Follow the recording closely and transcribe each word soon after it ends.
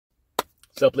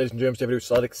What's up, ladies and germs, David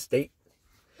Salt Lake State.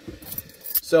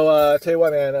 So, I'll tell you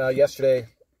what, man, yesterday,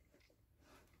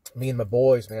 me and my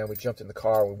boys, man, we jumped in the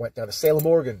car. We went down to Salem,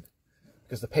 Oregon,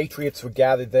 because the Patriots were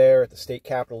gathered there at the state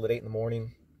capitol at 8 in the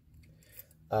morning,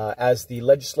 as the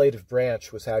legislative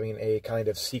branch was having a kind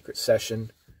of secret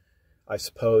session, I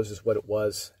suppose is what it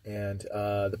was. And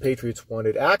the Patriots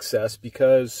wanted access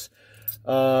because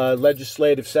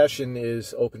legislative session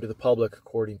is open to the public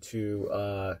according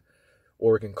to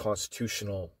Oregon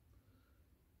constitutional,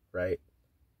 right?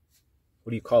 What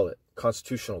do you call it?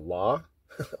 Constitutional law?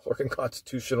 Oregon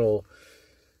constitutional,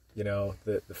 you know,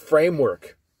 the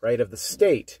framework, right, of the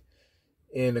state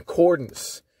in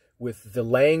accordance with the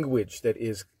language that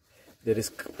is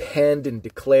penned and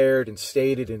declared and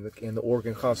stated in the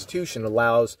Oregon Constitution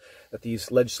allows that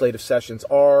these legislative sessions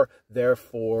are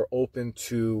therefore open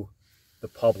to the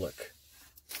public.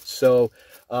 So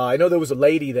I know there was a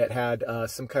lady that had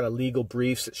some kind of legal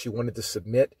briefs that she wanted to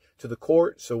submit to the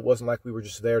court, so it wasn't like we were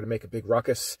just there to make a big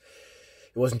ruckus.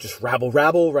 It wasn't just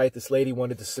rabble, right? This lady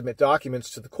wanted to submit documents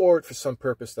to the court for some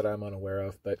purpose that I'm unaware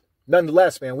of. But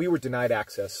nonetheless, man, we were denied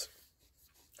access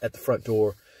at the front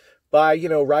door by, you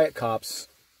know, riot cops,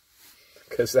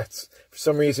 because that's, for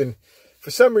some reason,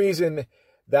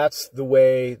 that's the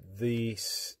way the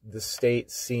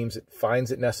state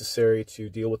finds it necessary to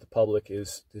deal with the public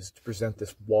is to present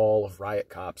this wall of riot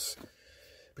cops.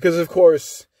 Because, of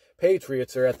course,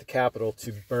 patriots are at the Capitol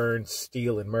to burn,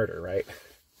 steal, and murder, right?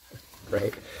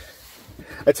 Right.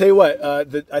 I tell you what,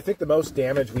 I think the most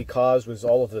damage we caused was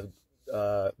all of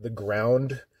the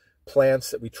ground plants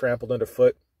that we trampled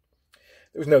underfoot.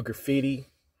 There was no graffiti.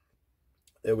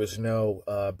 There was no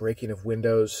breaking of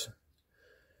windows.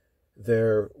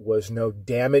 There was no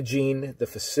damaging the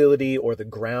facility or the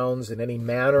grounds in any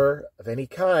manner of any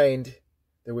kind.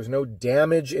 There was no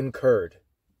damage incurred,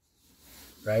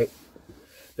 right?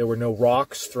 There were no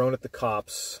rocks thrown at the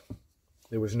cops.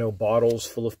 There was no bottles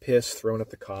full of piss thrown at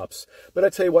the cops. But I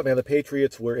tell you what, man, the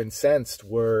Patriots were incensed,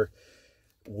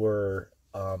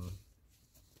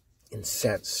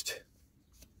 incensed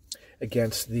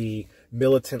against the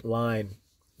militant line,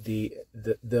 the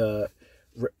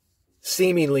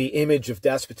seemingly image of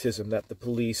despotism that the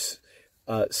police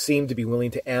seem to be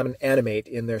willing to animate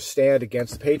in their stand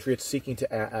against the Patriots seeking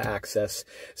to access,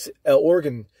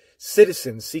 Oregon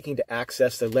citizens seeking to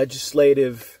access the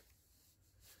legislative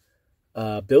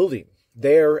building,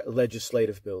 their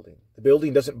legislative building. The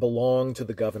building doesn't belong to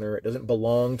the governor. It doesn't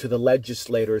belong to the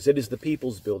legislators. It is the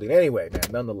people's building. Anyway, man,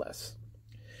 nonetheless.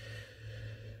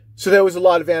 So there was a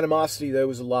lot of animosity. There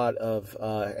was a lot of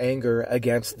anger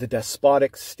against the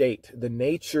despotic state. The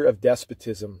nature of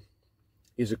despotism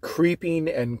is a creeping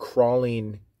and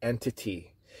crawling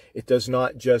entity. It does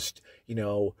not just, you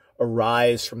know,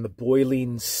 arise from the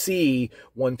boiling sea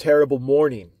one terrible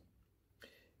morning,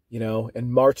 you know,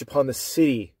 and march upon the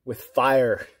city with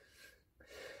fire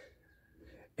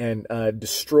and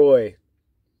destroy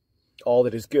all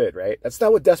that is good, right? That's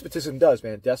not what despotism does,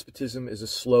 man. Despotism is a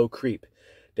slow creep.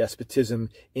 Despotism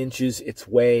inches its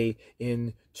way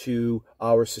into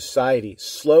our society,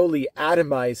 slowly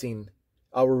atomizing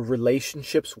our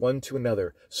relationships one to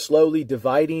another, slowly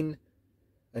dividing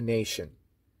a nation.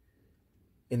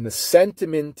 In the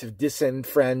sentiment of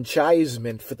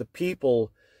disenfranchisement for the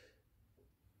people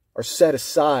are set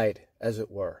aside, as it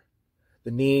were.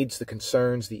 The needs, the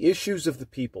concerns, the issues of the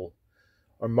people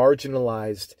are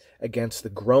marginalized against the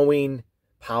growing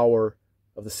power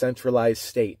of the centralized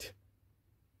state.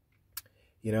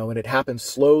 You know, and it happens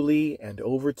slowly and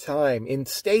over time, in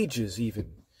stages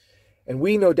even. And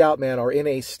we, no doubt, man, are in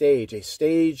a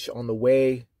stage on the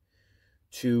way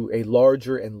to a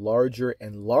larger and larger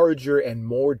and larger and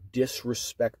more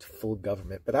disrespectful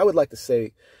government. But I would like to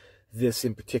say this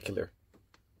in particular,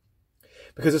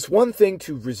 because it's one thing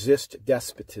to resist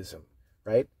despotism,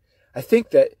 right? I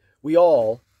think that we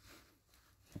all,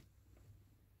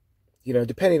 you know,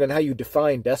 depending on how you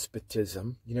define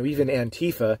despotism, you know, even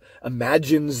Antifa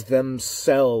imagines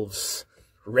themselves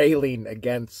railing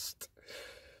against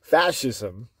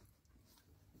fascism,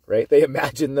 right? They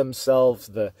imagine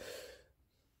themselves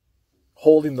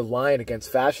holding the line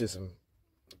against fascism.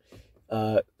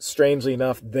 Strangely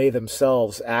enough, they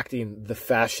themselves acting the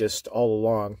fascist all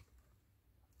along.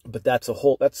 But that's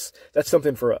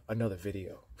something for another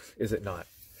video, is it not?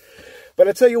 But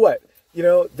I tell you what, you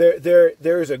know,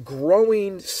 there is a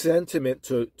growing sentiment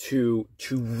to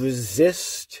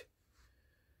resist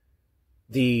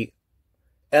the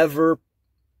ever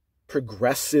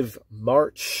progressive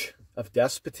march of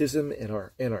despotism in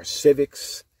our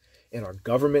civics, in our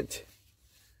government,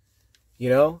 you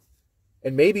know?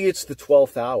 And maybe it's the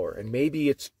 12th hour, and maybe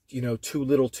it's, you know, too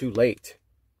little too late.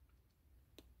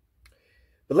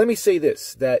 But let me say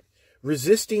this, that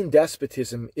resisting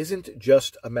despotism isn't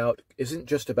just about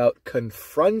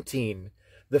confronting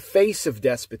the face of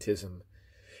despotism,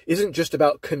 isn't just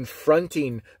about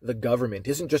confronting the government,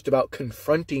 isn't just about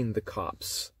confronting the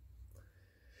cops.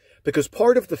 Because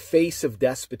part of the face of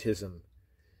despotism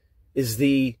is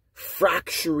the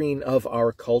fracturing of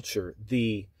our culture,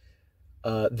 the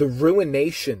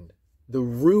ruination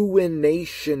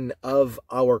of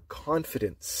our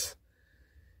confidence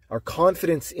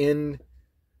in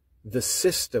the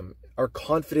system, our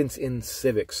confidence in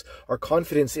civics, our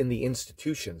confidence in the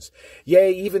institutions,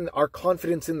 yea, even our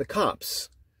confidence in the cops,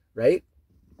 right?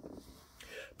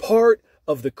 Part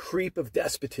of the creep of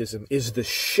despotism is the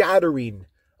shattering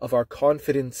of our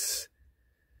confidence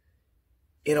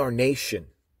in our nation.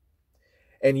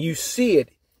 And you see it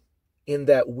in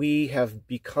that we have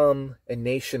become a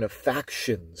nation of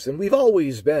factions. And we've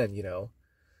always been, you know,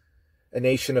 a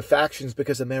nation of factions,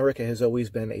 because America has always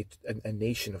been a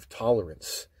nation of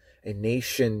tolerance, a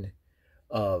nation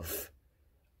of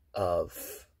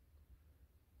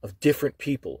different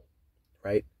people,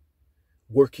 right?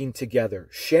 Working together,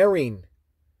 sharing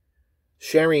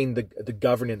the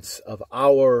governance of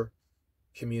our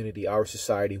community, our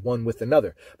society, one with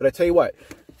another. But I tell you what,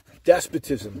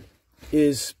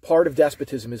 part of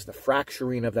despotism is the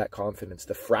fracturing of that confidence,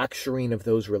 the fracturing of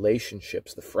those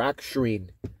relationships, the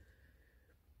fracturing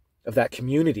of that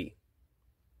community,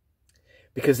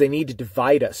 because they need to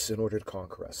divide us in order to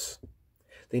conquer us.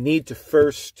 They need to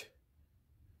first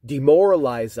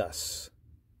demoralize us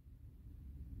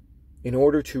in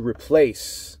order to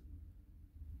replace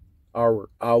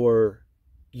our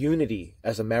unity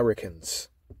as Americans.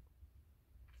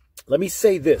 Let me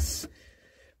say this.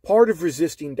 Part of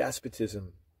resisting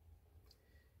despotism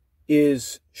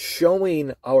is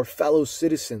showing our fellow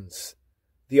citizens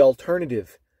the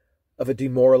alternative of a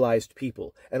demoralized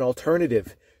people, an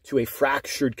alternative to a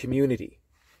fractured community.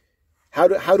 How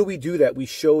do we do that? We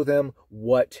show them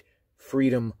what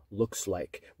freedom looks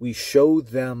like. We show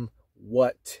them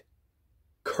what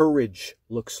courage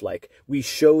looks like. We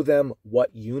show them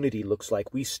what unity looks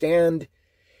like. We stand,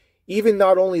 even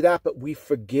not only that, but we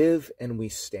forgive and we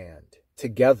stand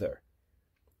together.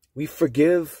 We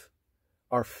forgive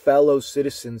our fellow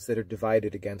citizens that are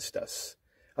divided against us.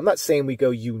 I'm not saying we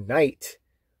go unite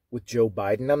with Joe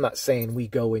Biden. I'm not saying we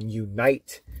go and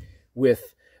unite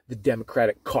with the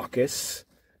Democratic Caucus,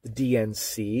 the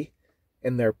DNC,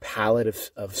 and their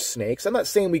palette of snakes. I'm not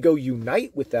saying we go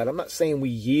unite with that. I'm not saying we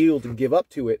yield and give up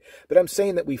to it. But I'm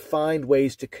saying that we find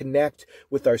ways to connect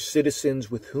with our citizens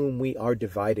with whom we are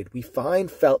divided. We find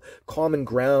common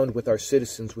ground with our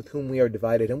citizens with whom we are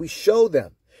divided. And we show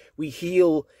them. We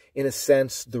heal, in a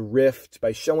sense, the rift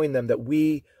by showing them that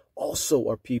we also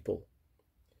are people.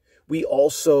 We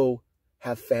also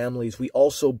have families. We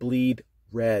also bleed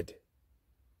red.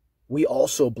 We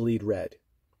also bleed red.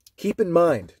 Keep in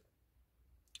mind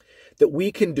that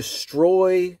we can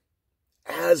destroy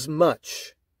as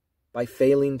much by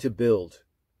failing to build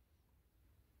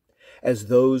as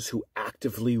those who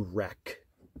actively wreck.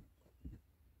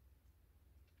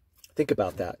 Think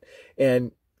about that.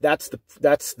 And that's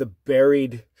the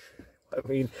buried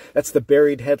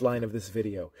headline of this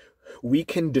video. We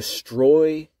can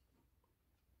destroy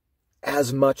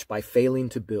as much by failing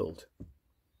to build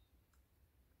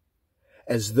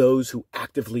as those who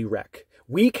actively wreck.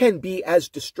 We can be as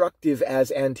destructive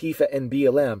as Antifa and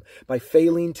BLM by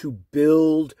failing to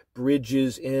build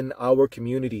bridges in our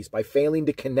communities, by failing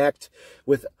to connect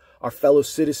with our fellow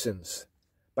citizens,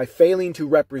 by failing to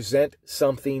represent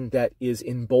something that is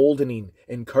emboldening,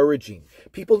 encouraging.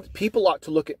 People ought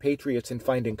to look at patriots and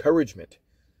find encouragement,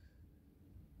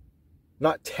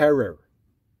 not terror.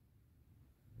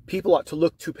 People ought to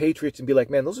look to patriots and be like,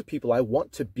 man, those are people I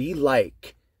want to be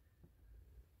like.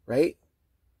 Right?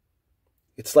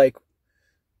 It's like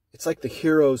the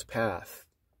hero's path.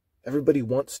 Everybody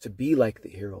wants to be like the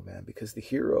hero, man, because the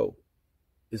hero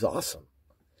is awesome.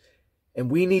 And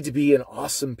we need to be an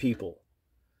awesome people.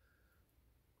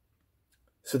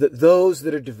 So that those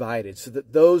that are divided, so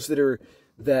that those that are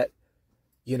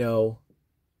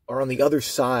on the other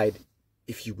side,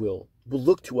 if you will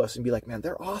look to us and be like, man,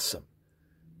 they're awesome.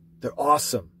 They're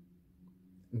awesome.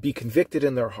 Be convicted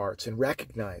in their hearts and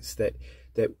recognize that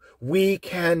we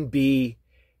can be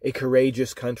a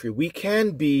courageous country. We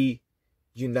can be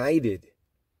united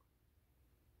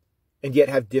and yet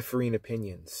have differing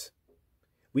opinions.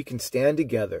 We can stand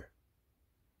together.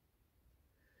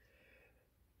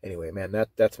 Anyway, man,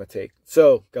 that's my take.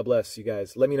 So, God bless you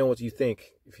guys. Let me know what you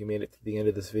think. If you made it to the end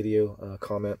of this video,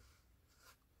 comment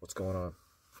what's going on.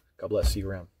 God bless. See you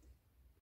around.